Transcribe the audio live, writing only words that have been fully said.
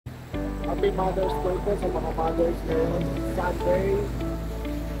Happy Mother's Day po sa mga mothers ngayon Sunday.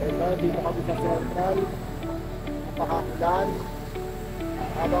 Ito, dito kami sa Central. Napakakulan.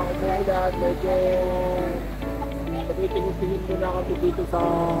 Habang umuulan, medyo tumitingin-tingin muna kami dito sa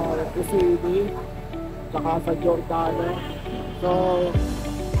Kusini tsaka sa Giordano. So,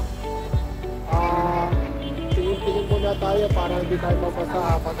 tingin-tingin muna tayo para hindi tayo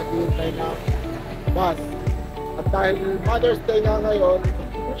mabasa habang naghihintay ng bus. At dahil Mother's Day nga ngayon,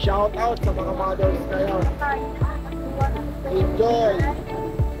 shout out sa mga mothers ngayon. Enjoy!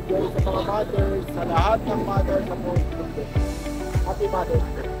 Enjoy sa mga mothers, sa lahat ng mothers sa mundo. Happy Mother's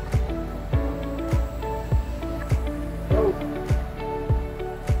Day! So,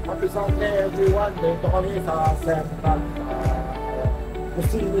 happy Sunday everyone! Dito kami sa Central,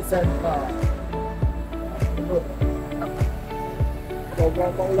 Kusini Central.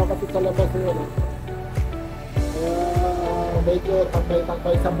 Sobrang paulan kasi sa labas yun. Medyo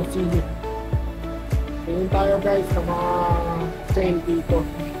tangkay-tangkay sa Kusini. Tingin tayo guys sa mga sale dito.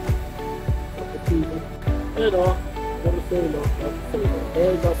 Kusini. Ayun o. Puro sale o.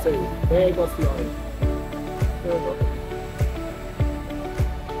 Mega sale. Mega sale. Ayun o.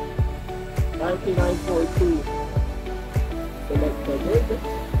 99.42. Select the date.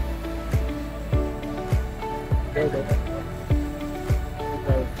 Ayun o.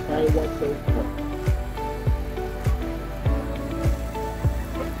 Buy one take one.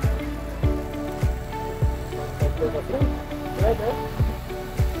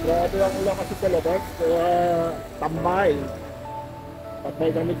 Grabe ang ulan kasi sa labas, kaya tambay. Tambay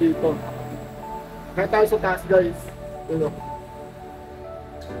kami dito. Kaya tayo sa taas guys. Ano?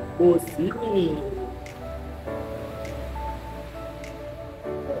 Kusini.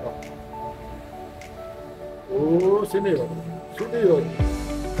 Oh, sino yun? Sino yun?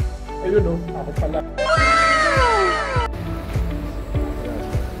 Ayun o, ako pala.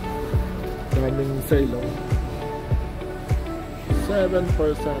 Daming sale o. 7%.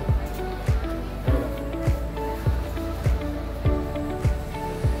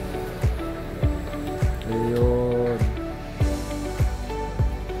 Ayun.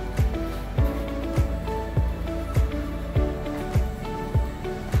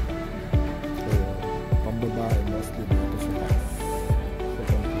 Pambabae mostly dito sa taas.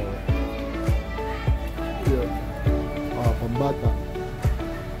 Second floor. Ayun. Pambata.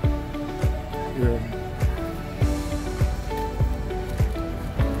 Ayun.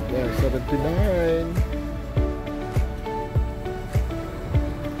 79.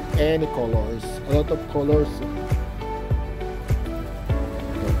 Any colors, a lot of colors.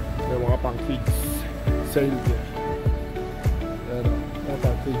 May mga pang kids sale din. Ano, mga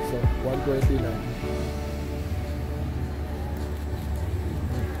pang kids so 129.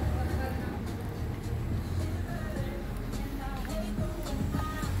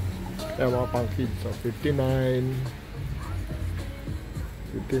 May mga pang kids so 59.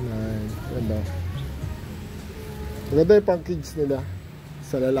 59. Ganda. Maganda yung pang kids nila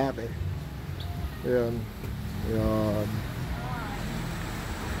sa lalaki. Ayan. Ayan.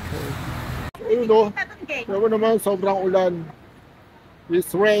 Ayun o. Ayun naman, sobrang ulan.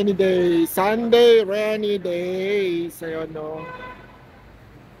 It's rainy day. Sunday, rainy days. Ayun o.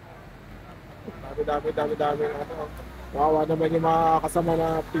 Dami. Wawa naman yung mga kasama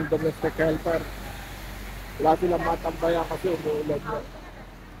na team domestic helper. Wala silang matambayan kasi umuulan na.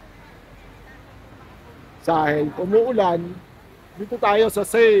 Dahil umuulan, dito tayo sa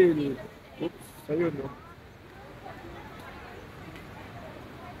sale. Oops, ayun no.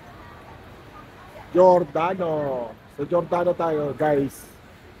 Giordano. Sa Giordano tayo guys.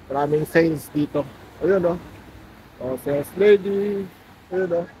 Maraming sales dito. Ayun no. O, sales lady. Ayun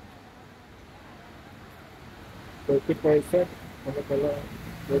no. 30%. Ano pala?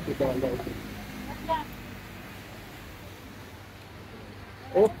 $30.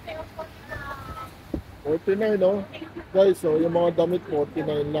 Oh. 49 no? Guys, so yung mga damit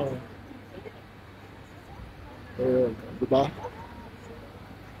 49 lang. Ayun, diba?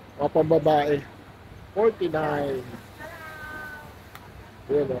 Mga pambabae 49.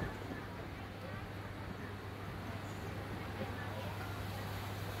 Ayun no?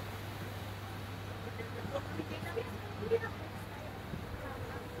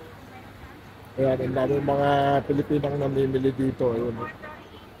 Ayan, ang dami mga Pilipinang namimili dito. Ayun no?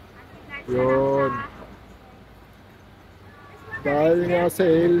 Yun. Dahil nga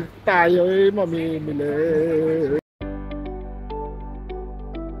sale, tayo ay mamimili.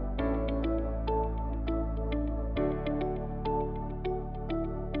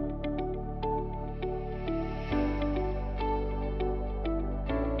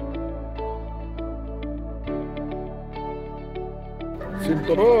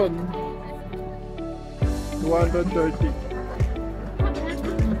 Sinturon, 230.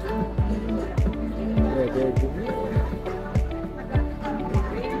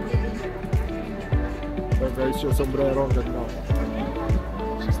 So guys, yung sombrero ang ganda.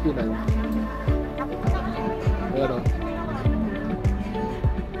 69. Ayan o.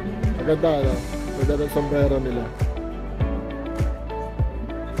 Maganda ano. Maganda ng sombrero nila.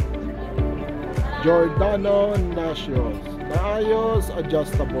 Giordano Nacios. Naayos,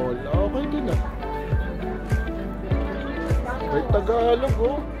 adjustable. Okay din ah. May Tagalog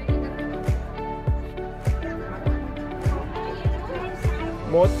oh.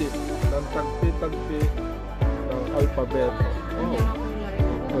 Motif ng tagpi-tagpi ng alpabeto. Oh.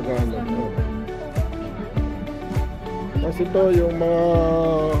 Tagalog. Oh. Kasi ito yung mga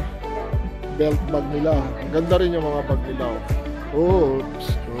belt bag nila. Ganda rin yung mga bag nila. Oops.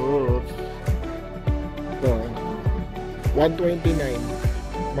 Oops. Ito. 129.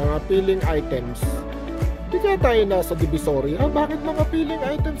 Mga peeling items. Hindi kaya tayo nasa Divisory. Bakit mga peeling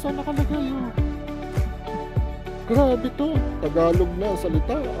items ang nakalagay? Grabe to. Tagalog na ang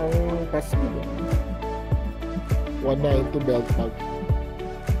salita. Ang Pasko. 190 belt bag.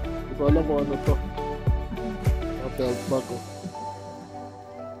 Hindi ko alam kung ano to. Belt bag oh.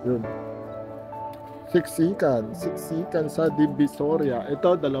 Yun. Siksikan sa Divisoria.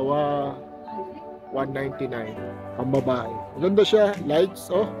 Ito dalawa 199 ang babae. Maganda siya.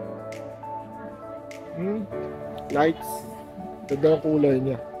 Lights oh. Lights. Ganda ang kulay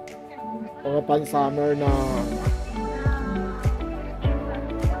niya. Mga pan-summer na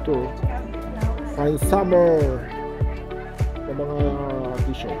ito. Pan-summer na mga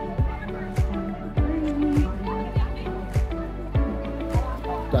t-shirt.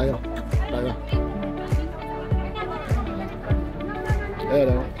 Tayo.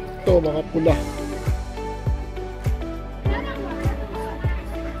 Ayan o. Ito, mga pula.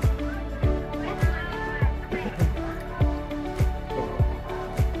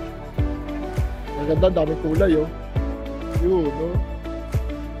 Ang ganda, daming kulay o. Yun o.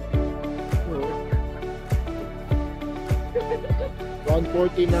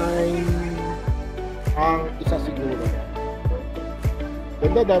 149 ang isa siguro.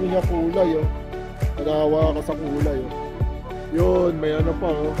 Ganda, dami niya kulay oh. Nagawa ka sa kulay oh. Yun, may ano pa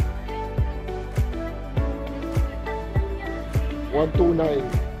oh. 129.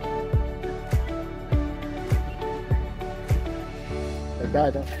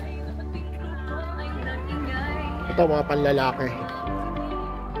 Ganda no? Ito mga panlalaki.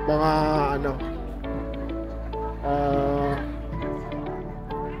 Mga ano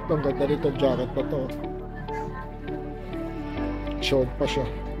ang ganda nito jacket na to. Short pa siya.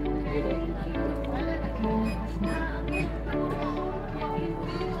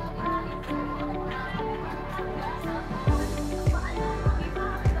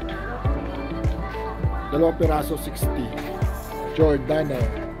 Dalawang piraso 60. Giordano.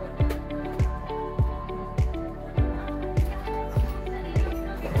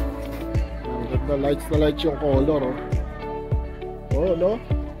 Ganda, lights na lights yung color oh. Oh no?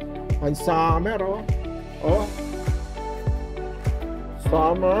 Ang summer oh. Oh.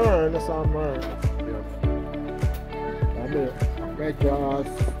 Summer na summer. Dami. Medyas.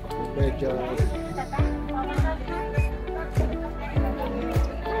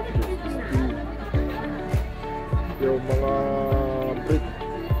 Yung mga brick.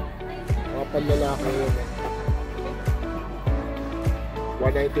 Mga panlalaki yun.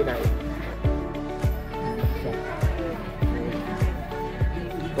 199.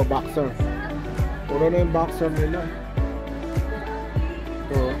 Ito boxer. Puro na yung boxer nila.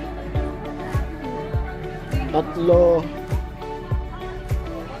 Ito. Tatlo.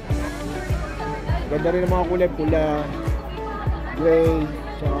 Ganda rin ang mga kulay. Pula, gray,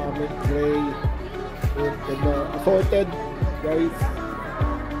 tsaka mid gray. Ganda. Assorted, guys.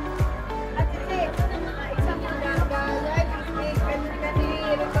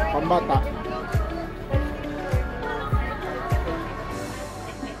 Pambata.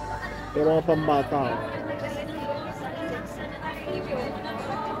 Pero mga pambata.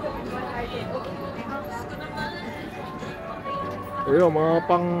 Ayun, mga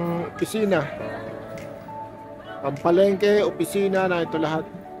pang opisina. Pang palengke, opisina na ito lahat.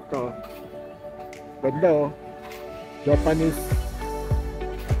 Ito. Ganda oh. Japanese.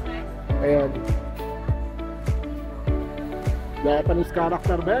 Ayan. Japanese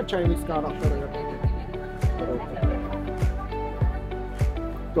character ba? Chinese character.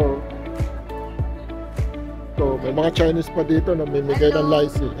 Ito. Ito. May mga Chinese pa dito na mimigay ng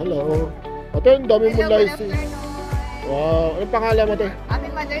lycee. Hello. Ito yung dami mo lycee. Wow. Anong pangalan mo ito?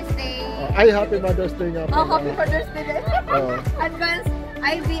 Happy Mother's Day. Ay, Happy Mother's Day nga po. Happy Mother's Day din. Advance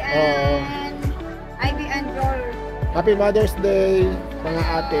IB and Happy Mother's Day, mga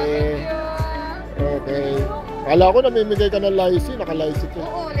ate. Okay. Kala ko namimigay ka ng lycee, naka-lycee ka.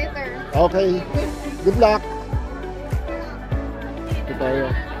 Oo, later. Okay. Good luck. Ito tayo.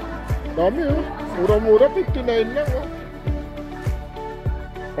 Dami oh. Mura-mura, 59 lang oh.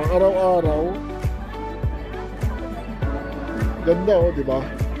 Pang araw-araw. Ganda oh, di ba?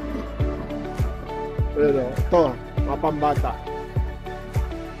 Pero ito, mga pambata.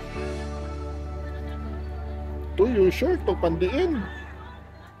 Ito yung shirt, ito pandiin.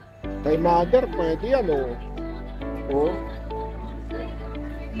 Kay mother, pwede yan oh. Oh.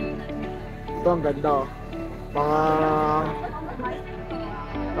 Ito ang ganda oh. Mga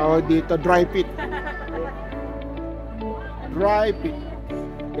tawag dito, dry fit. Dry fit.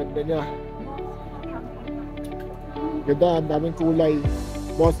 Ganda niya. Ganda, ang daming kulay.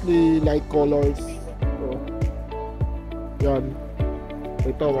 Mostly light colors. So, yan.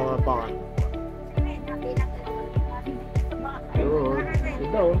 Ito mga pang. Yun.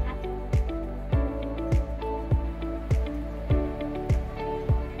 Ganda oh.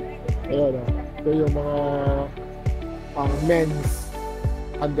 Ayan oh. Ito yung mga pang men's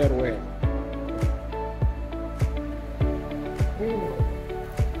underwear.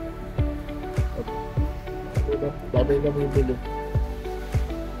 Dami na may bili.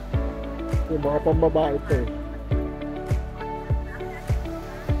 Yung mga pambabae ito eh.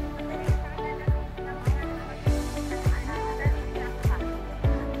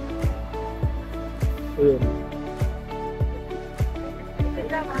 Ayun.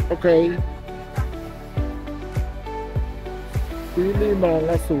 Okay. Pili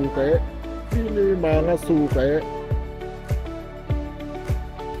mga suke. Pili mga suke.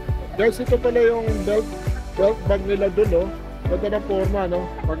 Guys, ito pala yung belt bag nila dun oh. Ganda ng forma no.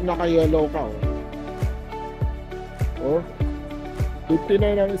 Pag naka-yellow ka oh. Oh.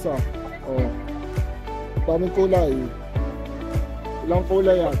 59 ang isa. Oh. Daming kulay. Ilang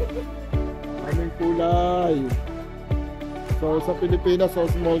kulay yan? Daming kulay. So sa Pilipinas, so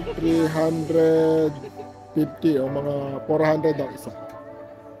small 350 o mga 400 ang isa.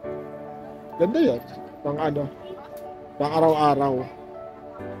 Ganda yan. Pang ano? Pang araw-araw.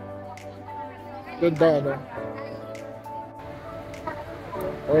 Ganda ano.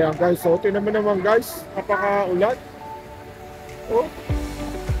 O yan guys. So tingnan mo naman guys. Napaka-ulan. Oh.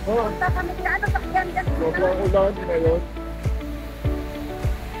 Oh. Sobrang ulan ngayon.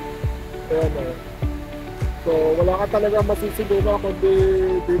 Ayan o. So wala ka talaga masisiluga kundi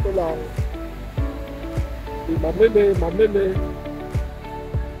dito lang. Di mamili.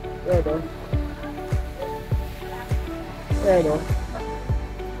 Ayan o. Ayan o.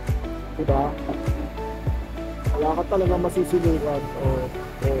 Diba? Wala ka talaga masisilugan. O.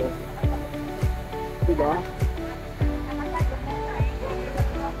 Diba?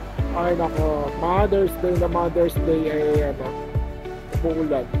 Ay nako, Mother's Day ay ano,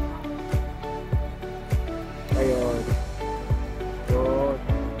 umuulan.